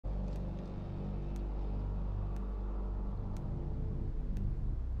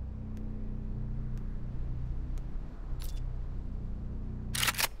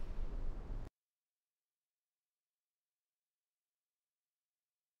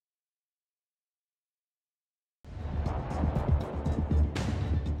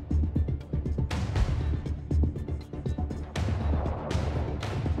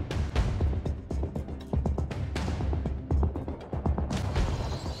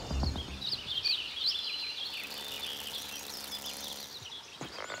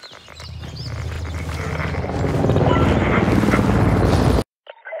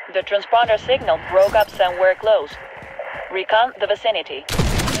transponder signal broke up somewhere close. Recon the vicinity. Get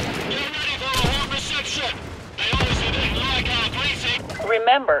ready for a hot reception! They obviously didn't like our briefing.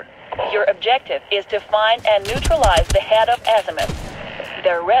 Remember, your objective is to find and neutralize the head of Azimuth.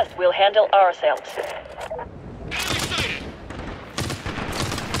 The rest we'll handle ourselves. Enemy sighted!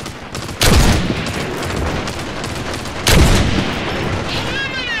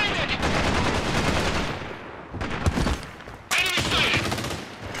 Eliminated! Enemy sighted!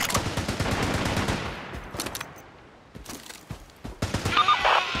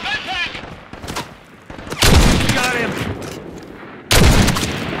 Medpack! Got him!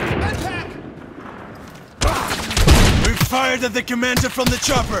 We fired at the commander from the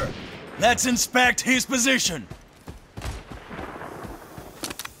chopper. Let's inspect his position.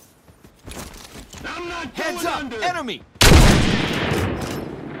 I'm not Heads going up! under. Enemy!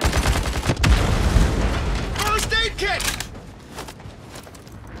 First aid kit!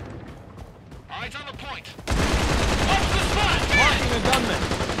 Eyes on the point. Watch the spot! Marking a gunman.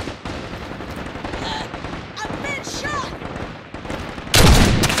 I've been shot!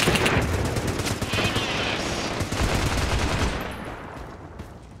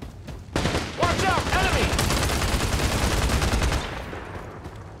 Watch out! Enemy!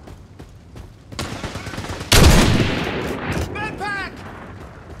 Medpack!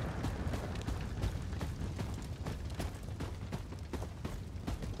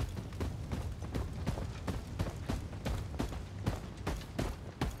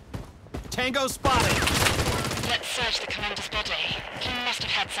 Tango spotted. Let's search the commander's body. He must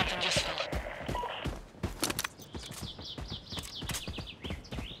have had something useful.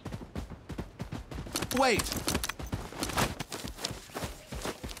 Wait.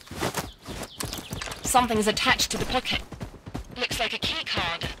 Something's attached to the pocket. Looks like a key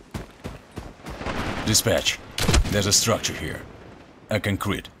card. Dispatch. There's a structure here. A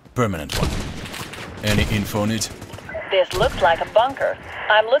concrete, permanent one. Any info on it? This looks like a bunker.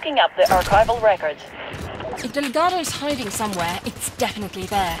 I'm looking up the archival records. If Delgado's hiding somewhere, it's definitely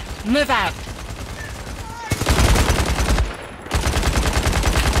there. Move out!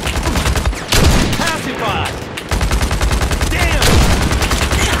 Pacify! Damn!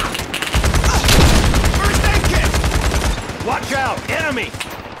 First aid kit! Watch out! Enemy!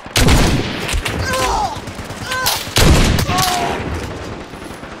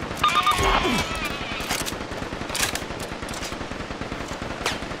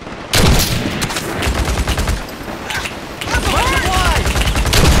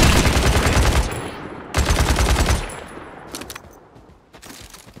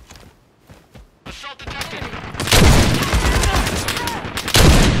 Assault detected.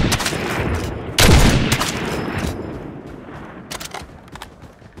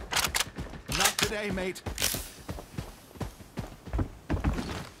 Not today, mate.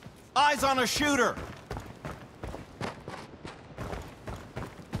 Eyes on a shooter!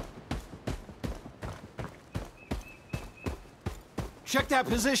 Check that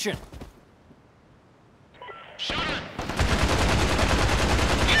position. Shooter!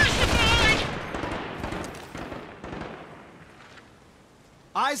 Crucified!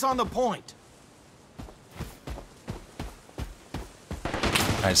 Eyes on the point.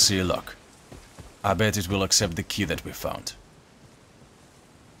 I see a lock. I bet it will accept the key that we found.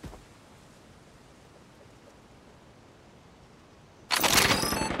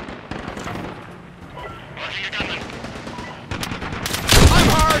 Marking a gunman. I'm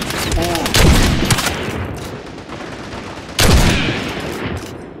hard!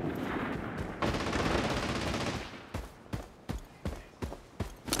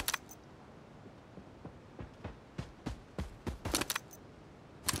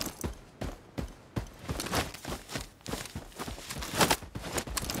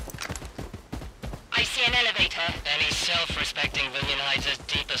 I see an elevator. Any self-respecting villain hides as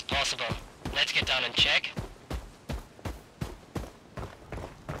deep as possible. Let's get down and check.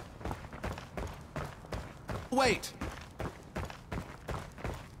 Wait!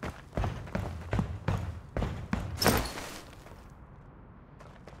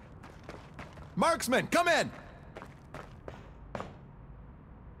 Marksman, come in!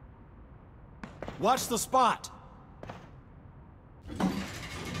 Watch the spot!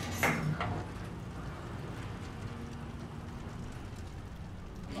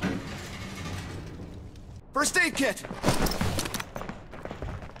 First aid kit!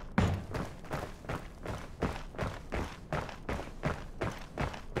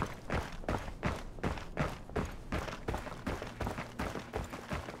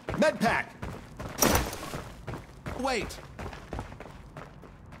 Medpack! Wait!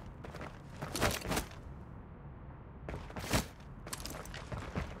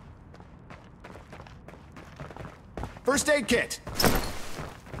 First aid kit.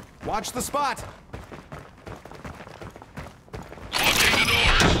 Watch the spot. Locking the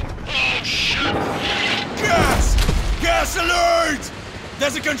doors. Oh, shit! Gas! Gas alert!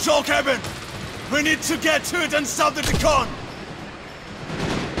 There's a control cabin! We need to get to it and stop the decon!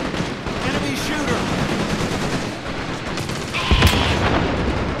 Enemy shooter.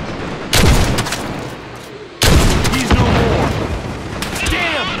 He's no more.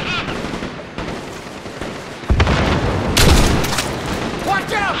 Damn!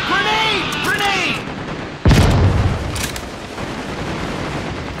 Watch out! Grenade! Grenade!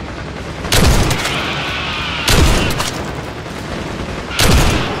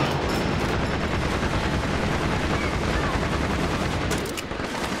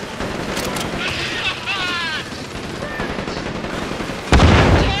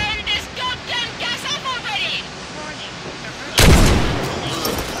 Turn this goddamn gas off already!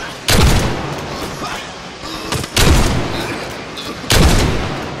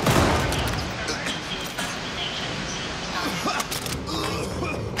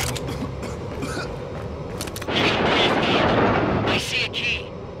 I see a key.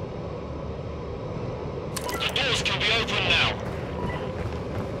 The doors can be opened now.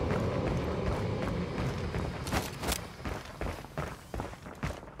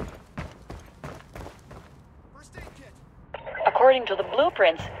 First aid kit. According to the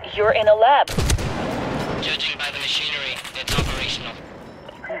blueprints, you're in a lab. Judging by the machinery, it's operational.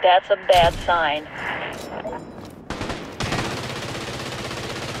 That's a bad sign.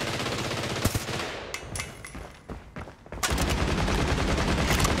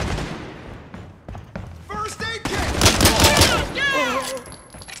 First aid kit.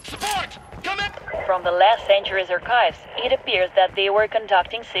 Support! Come in! From the last century's archives, it appears that they were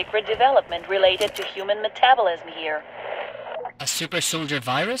conducting secret development related to human metabolism here. A super soldier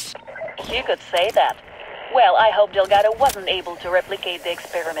virus? You could say that. Well, I hope Delgado wasn't able to replicate the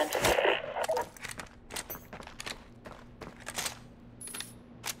experiment.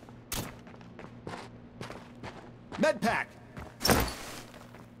 Medpack.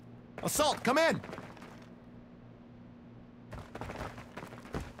 Assault, come in.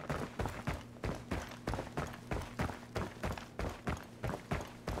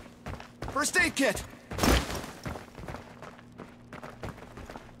 First aid kit.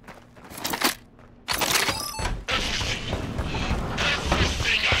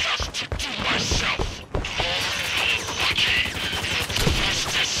 Everything I have to do myself. Lucky. The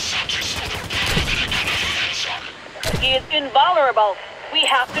fastest subjects for the power that I can have hands on. He is invulnerable. We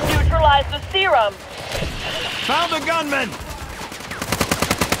have to neutralize the serum. Found the gunman.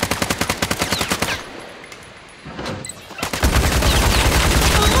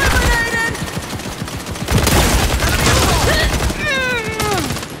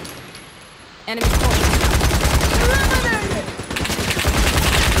 Enemy spotted.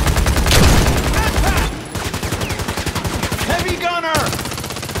 Heavy gunner.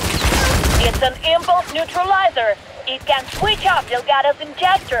 It's an impulse neutralizer. It can switch off Delgado's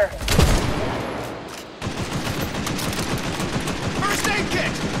injector. First aid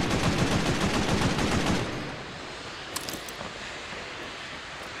kit.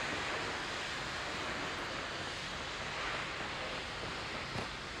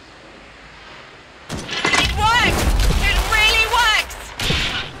 It works! It really works!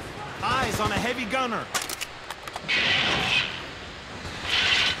 Eyes on a heavy gunner.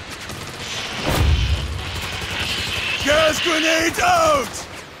 Gas grenade out!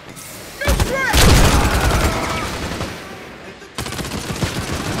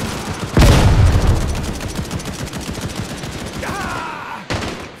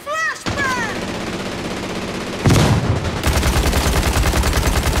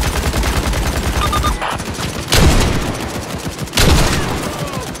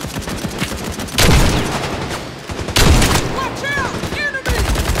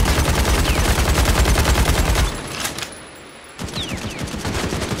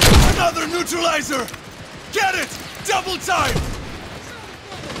 Another neutralizer! Get it! Double time!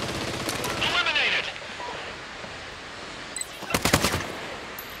 Eliminated!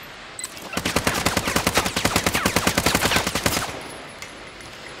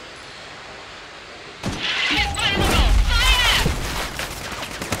 It's vulnerable! Fire!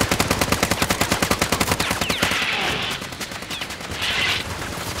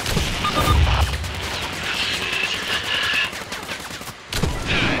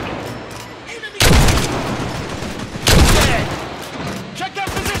 Dead.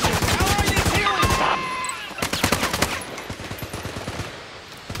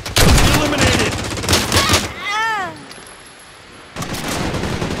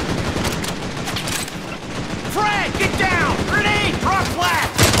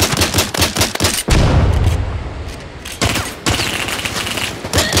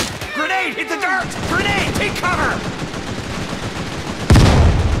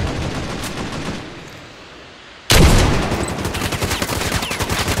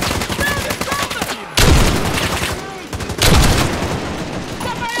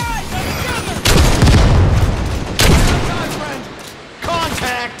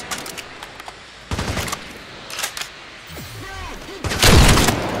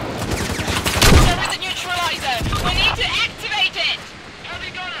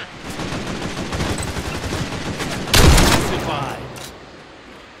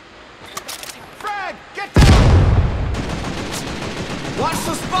 Watch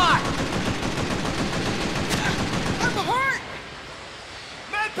the spot! I'm hurt!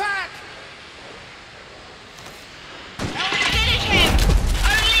 Medpack! Finish him!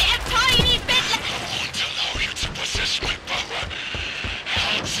 Only a tiny bit I won't allow you to possess my power.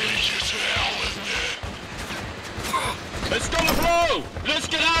 I'll take you to hell with me. Let's go to blow! Let's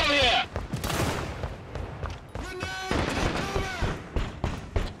get out of here!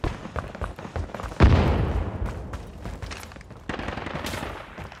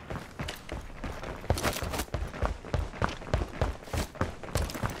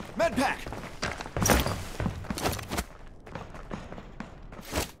 Medpack!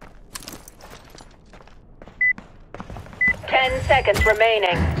 10 seconds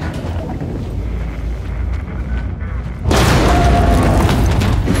remaining.